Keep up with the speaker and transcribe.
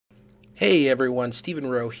Hey everyone, Stephen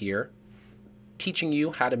Rowe here, teaching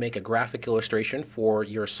you how to make a graphic illustration for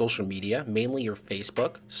your social media, mainly your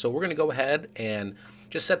Facebook. So we're going to go ahead and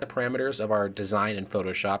just set the parameters of our design in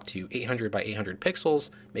Photoshop to 800 by 800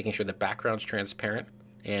 pixels, making sure the background's transparent.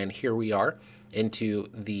 And here we are into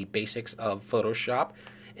the basics of Photoshop.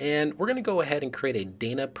 And we're going to go ahead and create a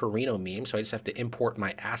Dana Perino meme. So I just have to import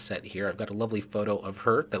my asset here. I've got a lovely photo of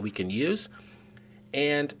her that we can use.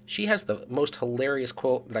 And she has the most hilarious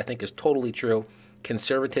quote that I think is totally true.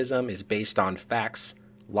 Conservatism is based on facts,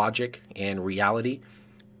 logic, and reality.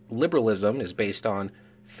 Liberalism is based on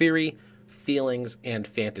theory, feelings, and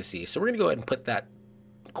fantasy. So we're going to go ahead and put that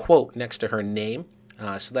quote next to her name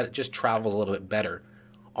so that it just travels a little bit better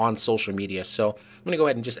on social media. So I'm going to go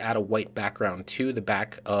ahead and just add a white background to the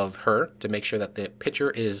back of her to make sure that the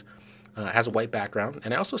picture is has a white background.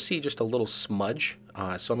 And I also see just a little smudge.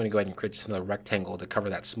 So I'm going to go ahead and create just another rectangle to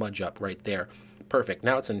cover that smudge up right there. Perfect.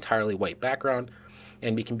 Now it's entirely white background.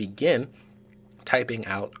 And we can begin typing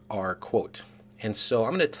out our quote. And so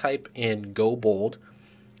I'm going to type in Go Bold,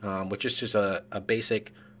 which is just a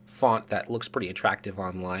basic font that looks pretty attractive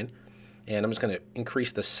online. And I'm just going to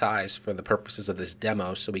increase the size for the purposes of this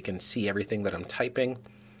demo so we can see everything that I'm typing.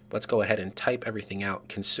 Let's go ahead and type everything out.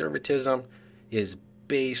 Conservatism is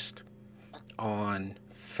based on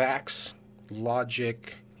facts,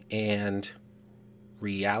 logic, and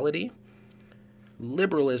reality.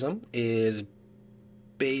 Liberalism is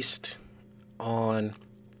based on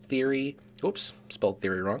theory, oops, spelled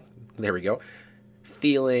theory wrong, there we go,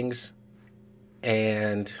 feelings,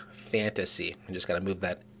 and fantasy. I just got to move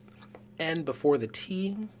that N before the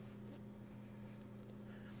T.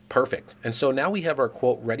 Perfect. And so now we have our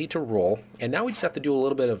quote ready to roll, and now we just have to do a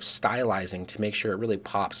little bit of stylizing to make sure it really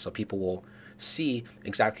pops so people will see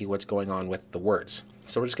exactly what's going on with the words.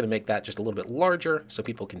 So we're just going to make that just a little bit larger so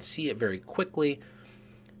people can see it very quickly.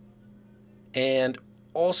 And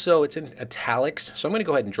also it's in italics, so I'm going to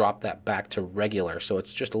go ahead and drop that back to regular so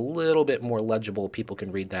it's just a little bit more legible. People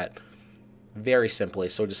can read that very simply,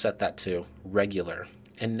 so just set that to regular.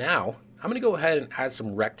 And now I'm going to go ahead and add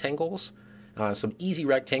some rectangles, some easy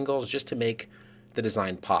rectangles just to make the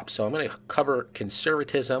design pop. So I'm going to cover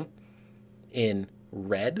conservatism in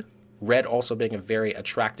red. Red also being a very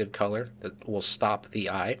attractive color that will stop the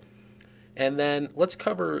eye. And then let's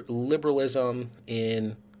cover liberalism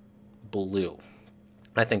in blue.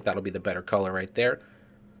 I think that'll be the better color right there.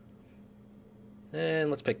 And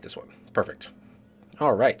let's pick this one. Perfect.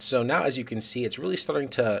 All right, so now as you can see, it's really starting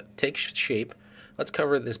to take shape. Let's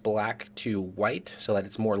cover this black to white so that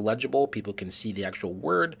it's more legible. People can see the actual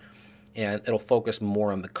word, and it'll focus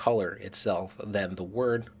more on the color itself than the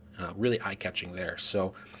word. Really eye-catching there.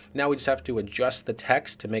 So now we just have to adjust the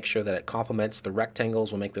text to make sure that it complements the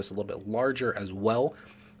rectangles. We'll make this a little bit larger as well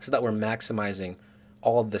so that we're maximizing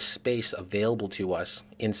all of the space available to us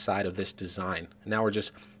inside of this design. Now we're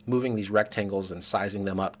just moving these rectangles and sizing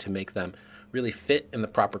them up to make them really fit in the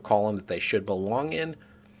proper column that they should belong in.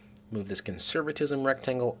 Move this conservatism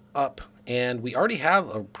rectangle up, and we already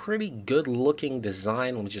have a pretty good looking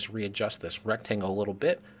design. Let me just readjust this rectangle a little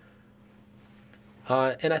bit.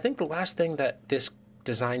 And I think the last thing that this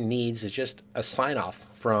design needs is just a sign off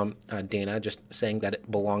from Dana, just saying that it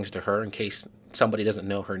belongs to her in case somebody doesn't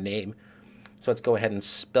know her name. So let's go ahead and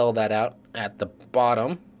spell that out at the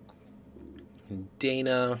bottom.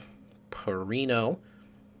 Dana Perino.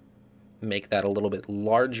 Make that a little bit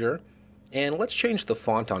larger. And let's change the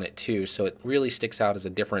font on it too so it really sticks out as a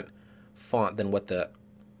different font than what the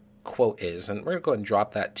quote is. And we're going to go ahead and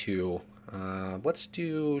drop that to, let's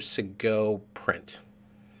do Sego Print.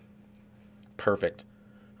 Perfect.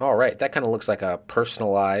 All right, that kind of looks like a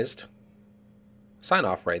personalized sign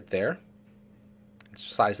off right there. Let's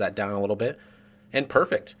size that down a little bit. And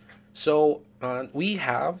perfect. So we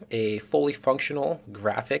have a fully functional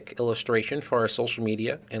graphic illustration for our social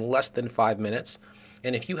media in less than 5 minutes.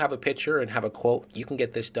 And if you have a picture and have a quote, you can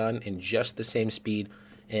get this done in just the same speed.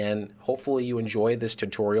 And hopefully you enjoy this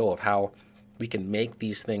tutorial of how we can make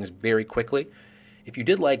these things very quickly. If you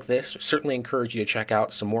did like this, certainly encourage you to check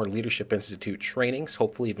out some more Leadership Institute trainings.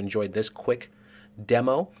 Hopefully you've enjoyed this quick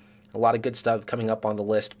demo. A lot of good stuff coming up on the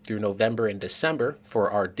list through November and December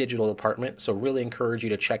for our digital department. So really encourage you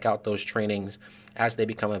to check out those trainings as they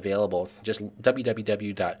become available. Just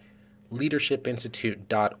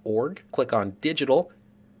www.leadershipinstitute.org. Click on digital,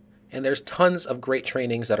 and there's tons of great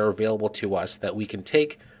trainings that are available to us that we can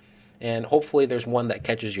take. And hopefully there's one that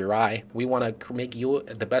catches your eye. We want to make you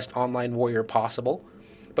the best online warrior possible.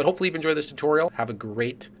 But hopefully you've enjoyed this tutorial. Have a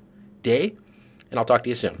great day, and I'll talk to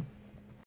you soon.